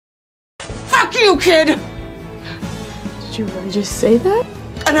fuck you, kid! Did you really just say that?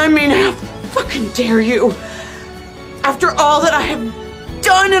 And I mean, how fucking dare you? After all that I have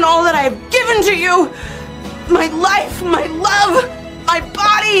done and all that I have given to you, my life, my love, my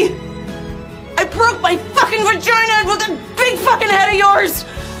body, I broke my fucking vagina with that big fucking head of yours,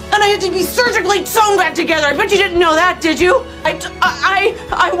 and I had to be surgically sewn back together. I bet you didn't know that, did you?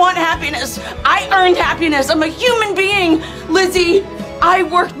 I want happiness. I earned happiness. I'm a human being, Lizzie. I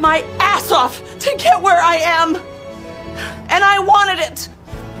worked my ass off to get where I am, and I wanted it.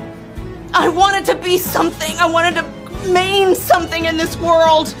 I wanted to be something. I wanted to mean something in this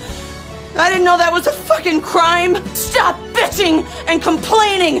world. I didn't know that was a fucking crime. Stop bitching and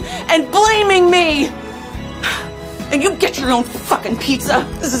complaining and blaming me. And you get your own fucking pizza.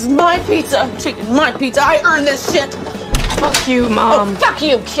 This is my pizza. I'm taking my pizza. I earned this shit. Fuck you, Mom. Oh, fuck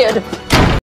you, kid.